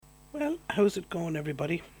Well, how's it going,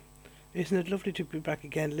 everybody? Isn't it lovely to be back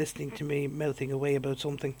again listening to me mouthing away about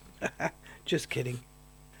something? Just kidding.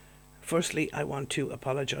 Firstly, I want to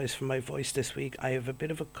apologise for my voice this week. I have a bit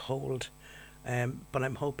of a cold, but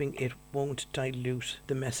I'm hoping it won't dilute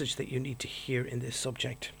the message that you need to hear in this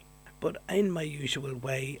subject. But in my usual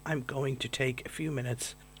way, I'm going to take a few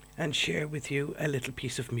minutes and share with you a little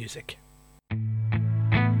piece of music.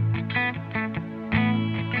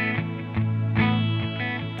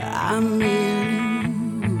 I'm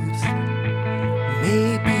loose,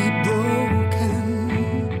 maybe broken,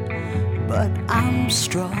 but I'm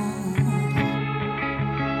strong.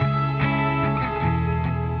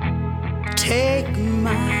 Take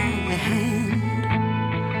my hand,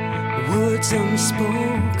 words unspoken,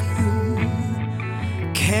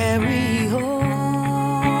 carry on.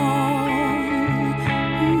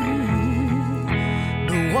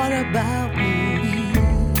 But what about me?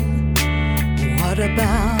 What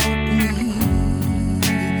about me?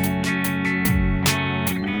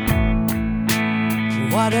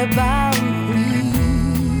 What about me?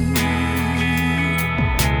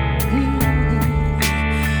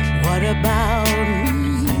 What about me?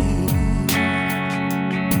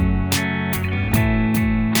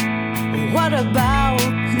 What about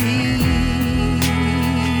me?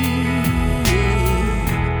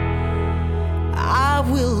 I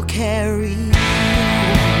will carry on.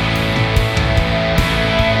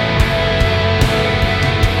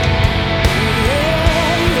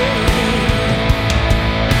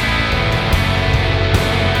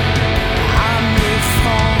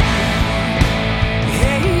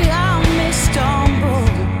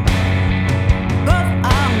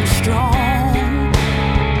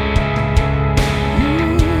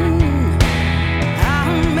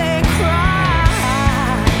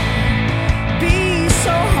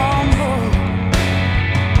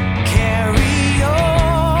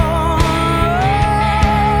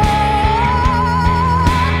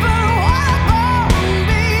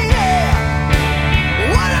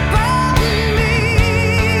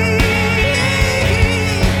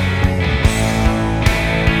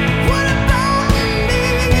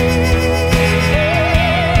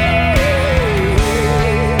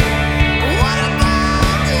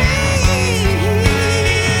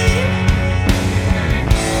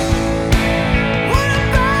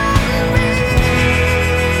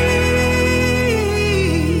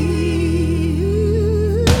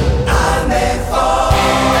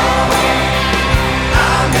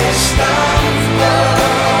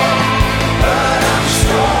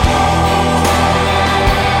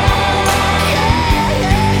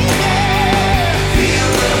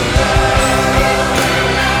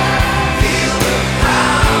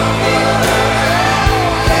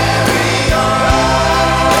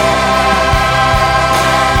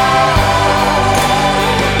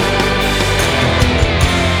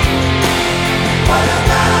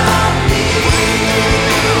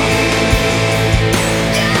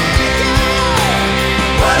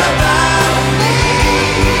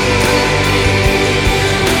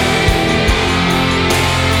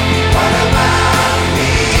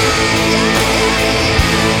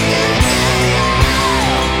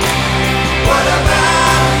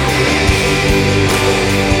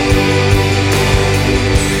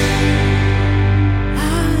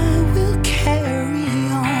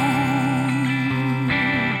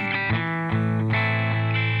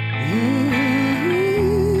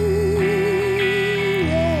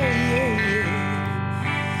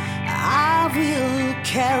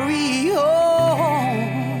 Carry on.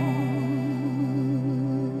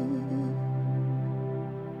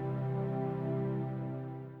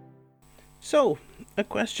 So, a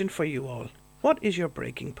question for you all. What is your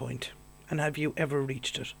breaking point, and have you ever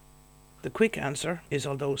reached it? The quick answer is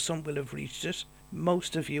although some will have reached it,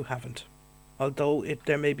 most of you haven't. Although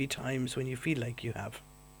there may be times when you feel like you have.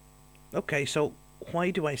 Okay, so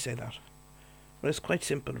why do I say that? Well, it's quite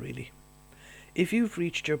simple really. If you've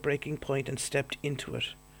reached your breaking point and stepped into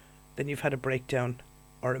it, then you've had a breakdown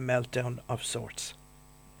or a meltdown of sorts.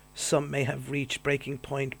 Some may have reached breaking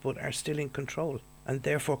point but are still in control and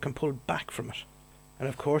therefore can pull back from it. And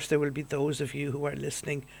of course there will be those of you who are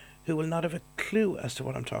listening who will not have a clue as to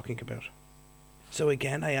what I'm talking about. So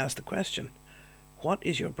again I ask the question, what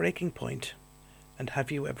is your breaking point and have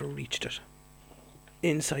you ever reached it?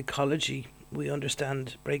 In psychology we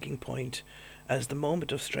understand breaking point as the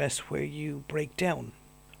moment of stress where you break down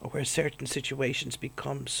or where certain situations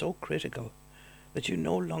become so critical that you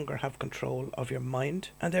no longer have control of your mind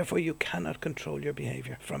and therefore you cannot control your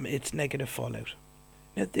behaviour from its negative fallout.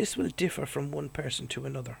 Now this will differ from one person to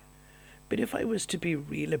another, but if I was to be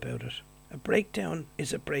real about it, a breakdown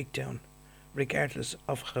is a breakdown regardless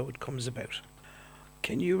of how it comes about.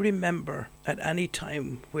 Can you remember at any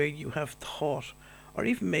time where you have thought, or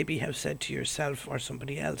even maybe have said to yourself or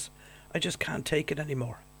somebody else, I just can't take it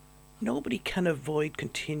anymore? Nobody can avoid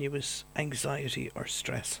continuous anxiety or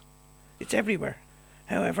stress. It's everywhere.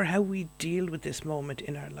 However, how we deal with this moment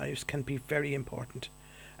in our lives can be very important,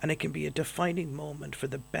 and it can be a defining moment for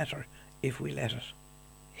the better if we let it.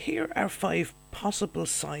 Here are 5 possible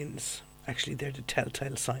signs, actually they're the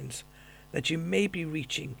telltale signs, that you may be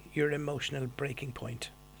reaching your emotional breaking point.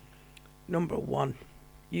 Number 1,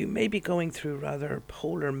 you may be going through rather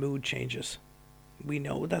polar mood changes. We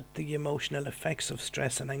know that the emotional effects of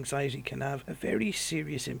stress and anxiety can have a very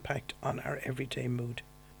serious impact on our everyday mood,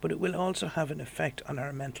 but it will also have an effect on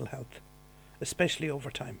our mental health, especially over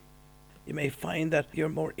time. You may find that you're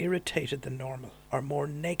more irritated than normal, or more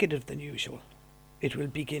negative than usual. It will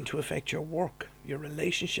begin to affect your work, your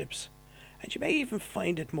relationships, and you may even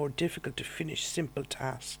find it more difficult to finish simple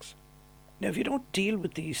tasks. Now, if you don't deal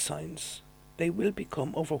with these signs, they will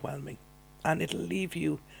become overwhelming, and it'll leave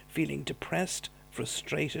you feeling depressed,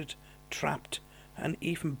 frustrated, trapped, and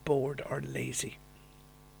even bored or lazy.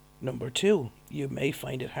 Number 2, you may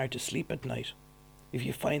find it hard to sleep at night. If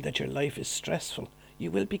you find that your life is stressful,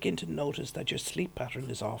 you will begin to notice that your sleep pattern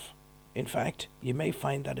is off. In fact, you may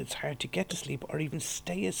find that it's hard to get to sleep or even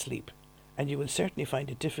stay asleep, and you will certainly find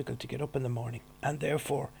it difficult to get up in the morning, and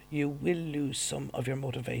therefore you will lose some of your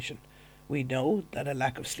motivation. We know that a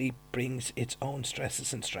lack of sleep brings its own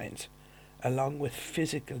stresses and strains, along with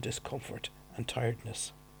physical discomfort and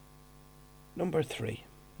tiredness. Number 3,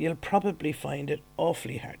 you'll probably find it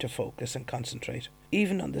awfully hard to focus and concentrate,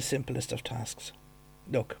 even on the simplest of tasks.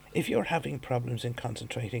 Look, if you're having problems in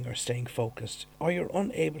concentrating or staying focused, or you're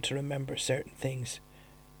unable to remember certain things,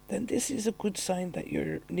 then this is a good sign that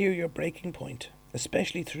you're near your breaking point,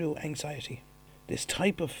 especially through anxiety. This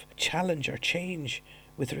type of challenge or change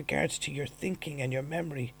with regards to your thinking and your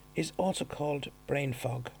memory is also called brain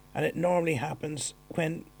fog, and it normally happens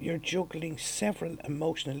when you're juggling several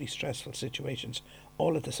emotionally stressful situations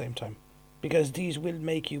all at the same time, because these will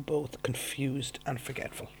make you both confused and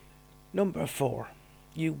forgetful. Number 4,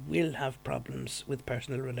 you will have problems with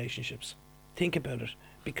personal relationships. Think about it.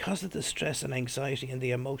 Because of the stress and anxiety and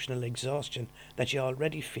the emotional exhaustion that you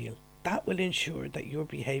already feel, that will ensure that your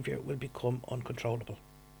behaviour will become uncontrollable.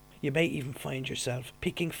 You may even find yourself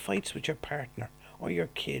picking fights with your partner or your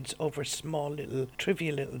kids over small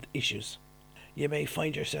trivial little issues. You may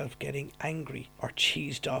find yourself getting angry or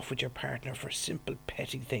cheesed off with your partner for simple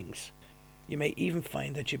petty things. You may even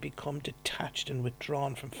find that you become detached and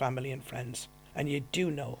withdrawn from family and friends. And you do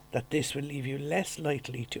know that this will leave you less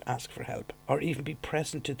likely to ask for help or even be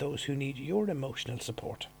present to those who need your emotional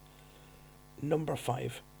support. Number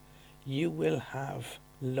 5, you will have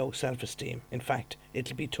low self-esteem. In fact,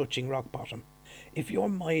 it'll be touching rock bottom. If your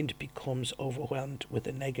mind becomes overwhelmed with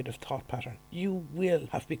a negative thought pattern, you will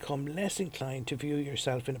have become less inclined to view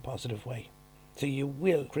yourself in a positive way. So you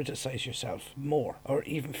will criticize yourself more or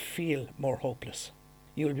even feel more hopeless.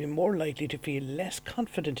 You will be more likely to feel less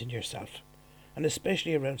confident in yourself, and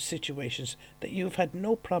especially around situations that you've had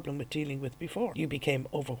no problem with dealing with before you became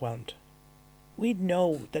overwhelmed. We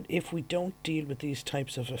know that if we don't deal with these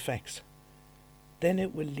types of effects, then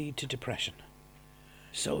it will lead to depression.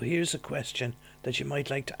 So here's a question that you might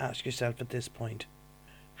like to ask yourself at this point.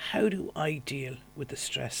 How do I deal with the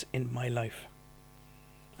stress in my life?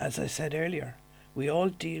 As I said earlier, we all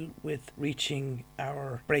deal with reaching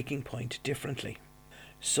our breaking point differently.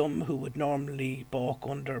 Some who would normally balk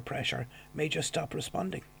under pressure may just stop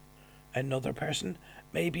responding. Another person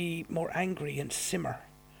may be more angry and simmer,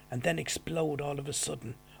 and then explode all of a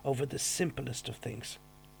sudden over the simplest of things.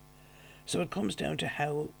 So it comes down to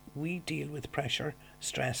how we deal with pressure,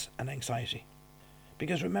 stress and anxiety.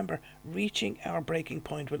 Because remember, reaching our breaking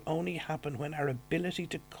point will only happen when our ability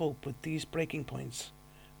to cope with these breaking points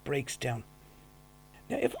breaks down.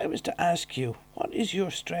 Now, if I was to ask you, what is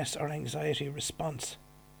your stress or anxiety response?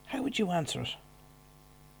 How would you answer it?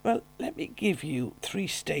 Well, let me give you 3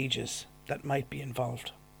 stages that might be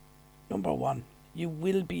involved. Number 1, you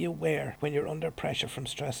will be aware when you're under pressure from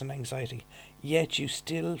stress and anxiety, yet you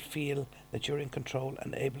still feel that you're in control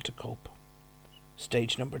and able to cope.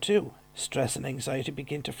 Stage number 2, stress and anxiety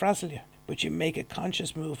begin to frazzle you, but you make a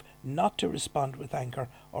conscious move not to respond with anger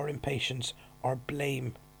or impatience or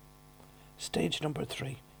blame. Stage number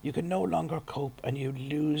 3, you can no longer cope and you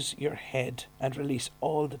lose your head and release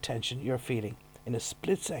all the tension you're feeling in a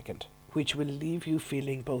split second, which will leave you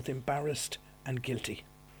feeling both embarrassed and guilty.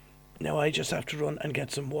 Now I just have to run and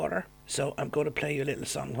get some water, so I'm going to play you a little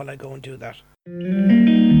song while I go and do that.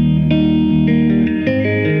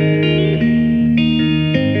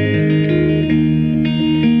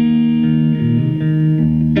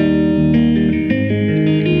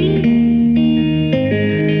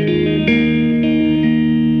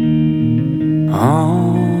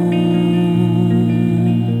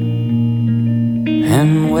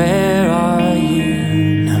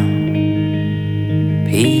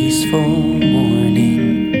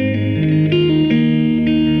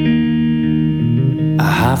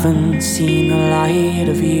 haven't seen the light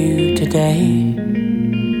of you today.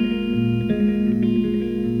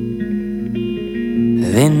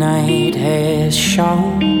 The night has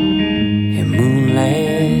shown a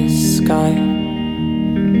moonless sky.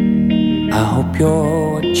 I hope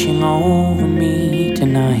you're watching over me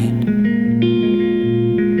tonight.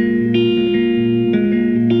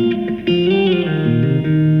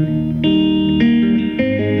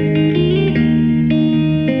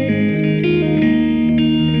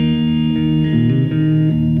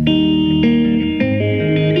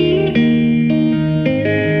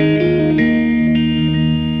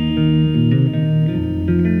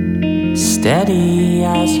 Steady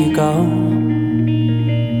as you go.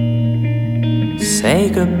 Say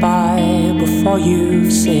goodbye before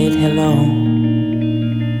you've said hello.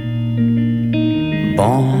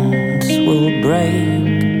 Bonds will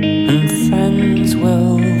break and friends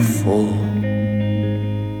will fall,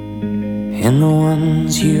 and the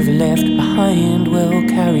ones you've left behind will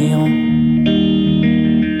carry on.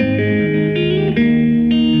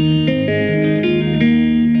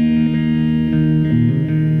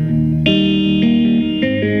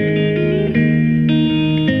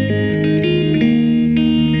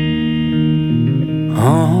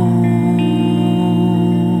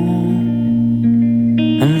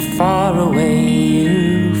 Far away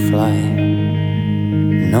you fly,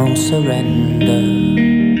 no surrender.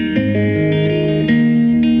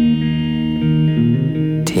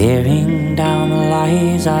 Tearing down the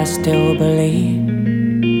lies I still believe.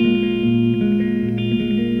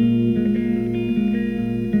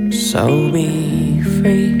 So be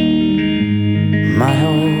free, my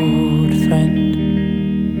old friend.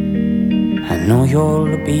 I know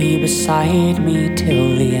you'll be beside me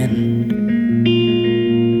till the end.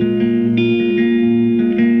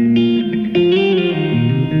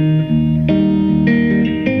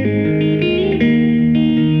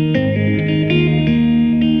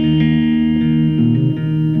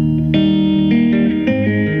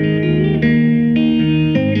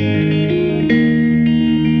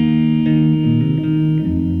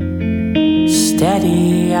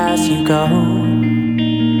 Steady as you go.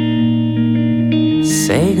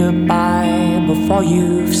 Say goodbye before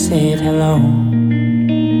you've said hello.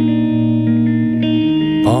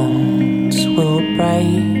 Bonds will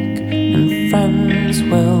break and friends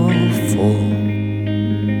will fall,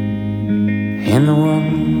 and the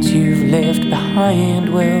ones you've left behind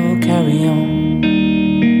will carry on.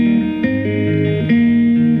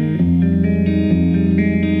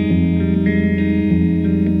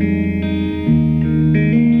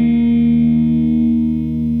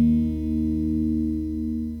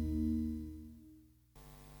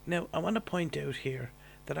 Now, I want to point out here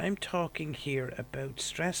that I'm talking here about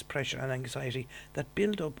stress, pressure and anxiety that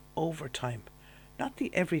build up over time, not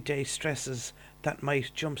the everyday stresses that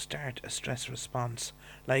might jumpstart a stress response,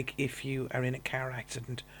 like if you are in a car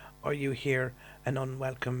accident or you hear an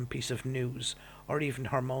unwelcome piece of news, or even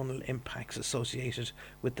hormonal impacts associated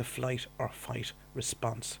with the flight or fight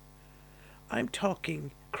response. I'm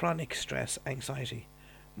talking chronic stress anxiety,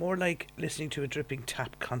 more like listening to a dripping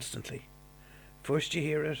tap constantly. First you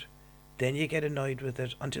hear it, then you get annoyed with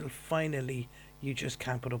it, until finally you just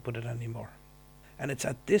can't put up with it anymore. And it's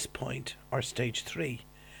at this point, or stage 3,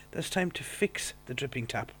 that's time to fix the dripping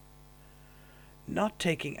tap. Not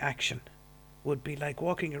taking action would be like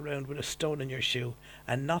walking around with a stone in your shoe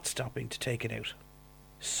and not stopping to take it out.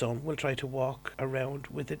 Some will try to walk around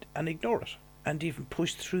with it and ignore it, and even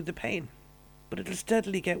push through the pain. But it'll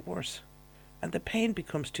steadily get worse, and the pain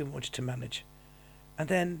becomes too much to manage. And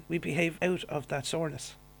then we behave out of that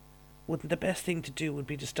soreness. Wouldn't the best thing to do would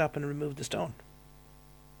be to stop and remove the stone?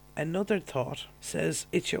 Another thought says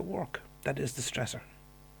it's your work that is the stressor.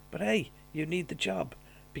 But hey, you need the job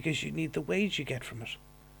because you need the wage you get from it.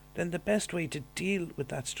 Then the best way to deal with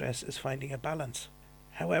that stress is finding a balance.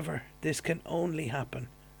 However, this can only happen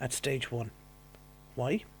at stage 1.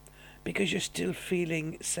 Why? Because you're still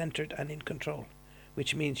feeling centered and in control,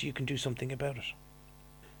 which means you can do something about it.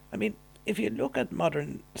 I mean, if you look at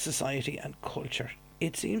modern society and culture,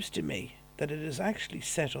 it seems to me that it is actually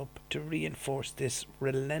set up to reinforce this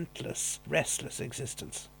relentless, restless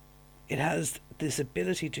existence. It has this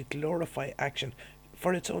ability to glorify action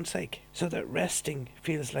for its own sake, so that resting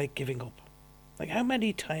feels like giving up. Like, how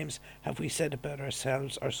many times have we said about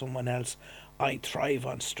ourselves or someone else, I thrive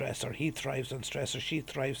on stress, or he thrives on stress, or she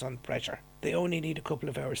thrives on pressure. They only need a couple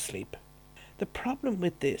of hours sleep. The problem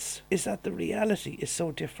with this is that the reality is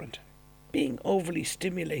so different. Being overly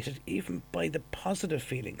stimulated, even by the positive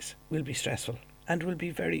feelings, will be stressful and will be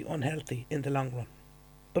very unhealthy in the long run.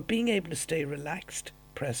 But being able to stay relaxed,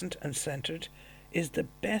 present and centered is the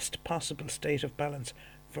best possible state of balance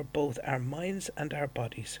for both our minds and our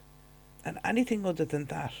bodies. And anything other than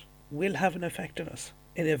that will have an effect on us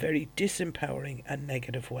in a very disempowering and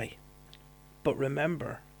negative way. But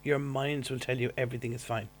remember, your minds will tell you everything is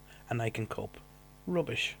fine and I can cope.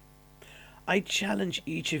 Rubbish. I challenge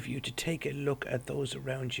each of you to take a look at those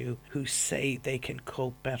around you who say they can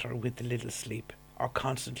cope better with a little sleep, or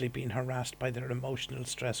constantly being harassed by their emotional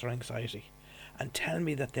stress or anxiety, and tell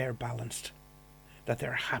me that they're balanced, that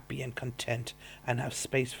they're happy and content and have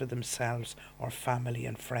space for themselves or family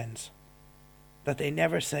and friends. That they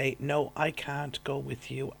never say, no, I can't go with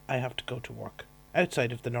you, I have to go to work,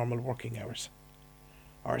 outside of the normal working hours.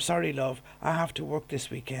 Or, sorry love, I have to work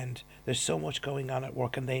this weekend. There's so much going on at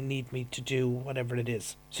work and they need me to do whatever it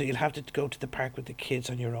is. So you'll have to go to the park with the kids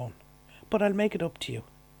on your own. But I'll make it up to you.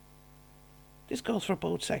 This goes for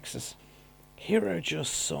both sexes. Here are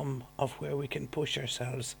just some of where we can push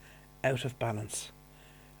ourselves out of balance.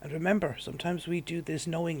 And remember, sometimes we do this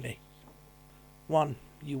knowingly. 1.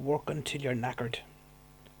 You work until you're knackered.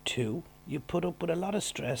 2. You put up with a lot of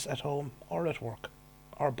stress at home or at work.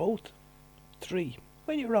 Or both. 3.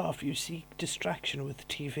 When you're off, you seek distraction with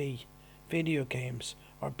TV, video games,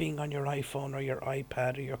 or being on your iPhone or your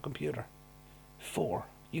iPad or your computer. 4.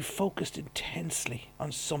 You focused intensely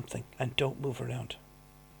on something and don't move around.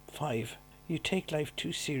 5. You take life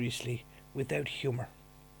too seriously without humour.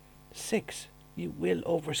 6. You will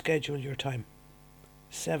overschedule your time.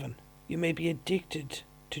 7. You may be addicted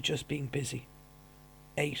to just being busy.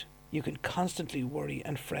 8. You can constantly worry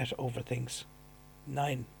and fret over things.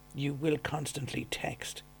 9. You will constantly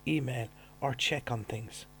text, email, or check on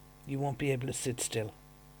things. You won't be able to sit still.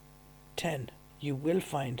 10. You will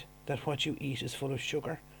find that what you eat is full of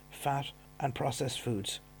sugar, fat, and processed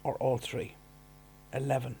foods, or all three.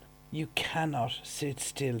 11. You cannot sit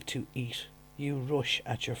still to eat. You rush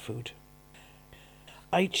at your food.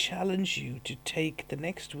 I challenge you to take the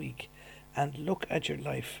next week and look at your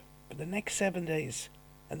life for the next 7 days,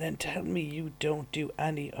 and then tell me you don't do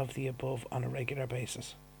any of the above on a regular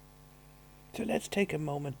basis. So let's take a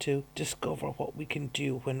moment to discover what we can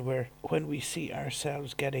do when we see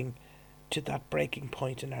ourselves getting to that breaking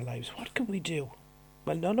point in our lives. What can we do?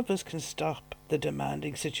 Well, none of us can stop the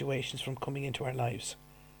demanding situations from coming into our lives,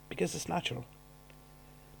 because it's natural.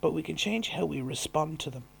 But we can change how we respond to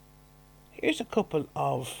them. Here's a couple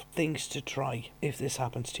of things to try if this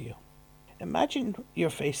happens to you. Imagine your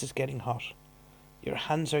face is getting hot. Your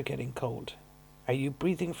hands are getting cold. Are you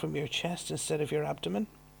breathing from your chest instead of your abdomen?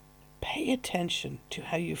 Pay attention to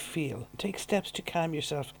how you feel. Take steps to calm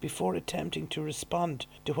yourself before attempting to respond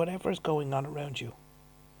to whatever is going on around you.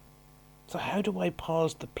 So how do I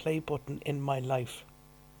pause the play button in my life?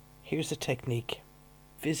 Here's a technique.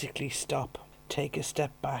 Physically stop. Take a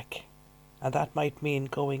step back. And that might mean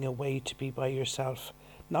going away to be by yourself,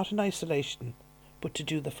 not in isolation, but to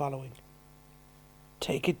do the following.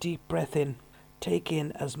 Take a deep breath in. Take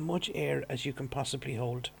in as much air as you can possibly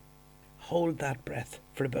hold. Hold that breath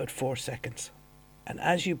for about 4 seconds. And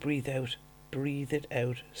as you breathe it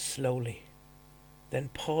out slowly. Then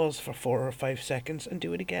pause for 4 or 5 seconds and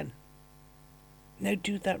do it again. Now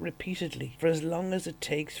do that repeatedly for as long as it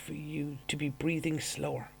takes for you to be breathing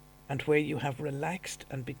slower and where you have relaxed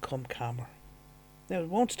and become calmer. Now it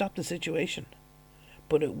won't stop the situation,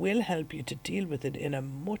 but it will help you to deal with it in a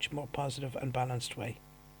much more positive and balanced way.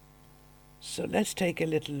 So let's take a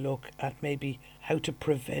little look at maybe how to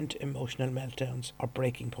prevent emotional meltdowns or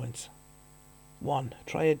breaking points. 1.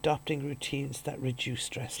 Try adopting routines that reduce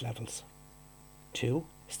stress levels. 2.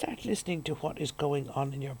 Start listening to what is going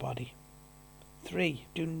on in your body. 3.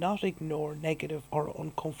 Do not ignore negative or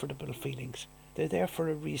uncomfortable feelings. They're there for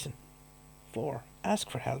a reason. 4. Ask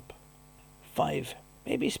for help. 5.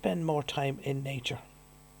 Maybe spend more time in nature.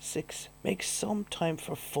 6. Make some time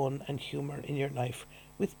for fun and humour in your life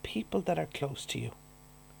with people that are close to you.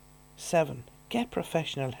 7. Get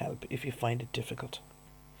professional help if you find it difficult.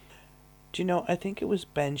 Do you know, I think it was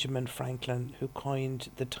Benjamin Franklin who coined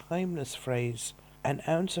the timeless phrase, "An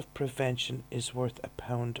ounce of prevention is worth a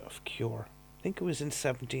pound of cure." I think it was in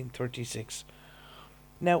 1736.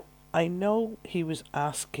 Now, I know he was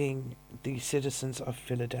asking the citizens of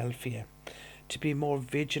Philadelphia to be more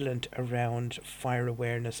vigilant around fire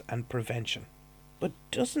awareness and prevention. But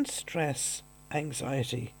doesn't stress,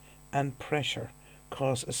 anxiety and pressure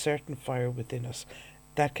cause a certain fire within us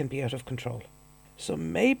that can be out of control? So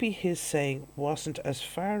maybe his saying wasn't as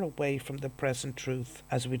far away from the present truth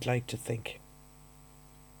as we'd like to think.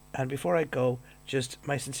 And before I go, just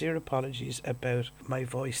my sincere apologies about my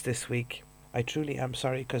voice this week. I truly am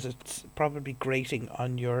sorry, because it's probably grating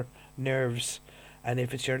on your nerves, and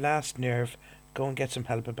if it's your last nerve, go and get some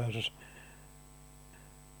help about it.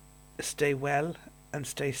 Stay well and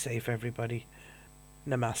stay safe, everybody.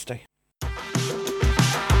 Namaste.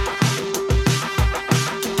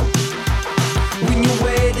 When you're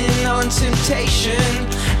waiting on temptation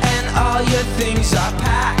and all your things are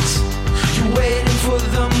packed, you're waiting for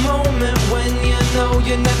the moment when you know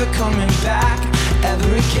you're never coming back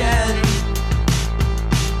ever again.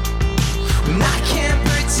 And I can't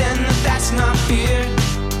pretend that that's not fear.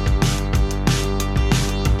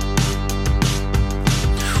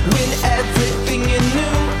 When everything you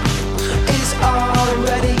knew is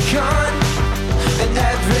already gone, and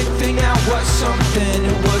everything that was something,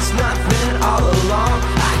 it was nothing all along.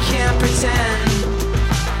 I can't pretend,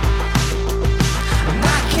 and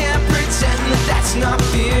I can't pretend that that's not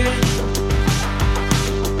fear.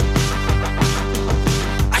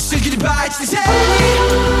 I said goodbye to the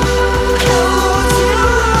day.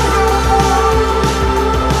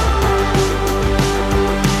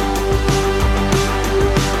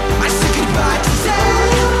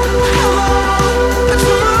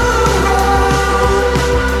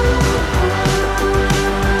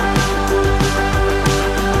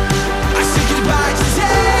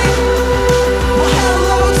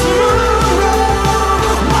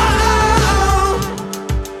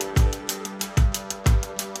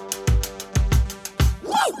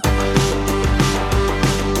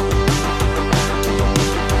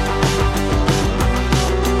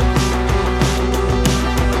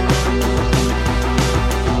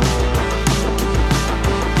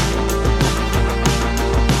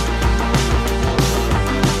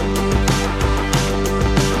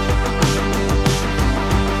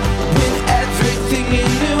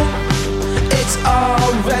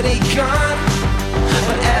 Gone,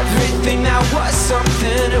 but everything that was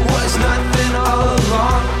something, it was nothing all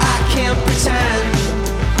along. I can't pretend,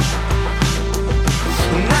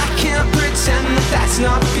 and I can't pretend that that's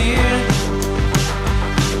not fear.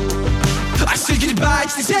 I said goodbye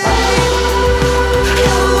to the day.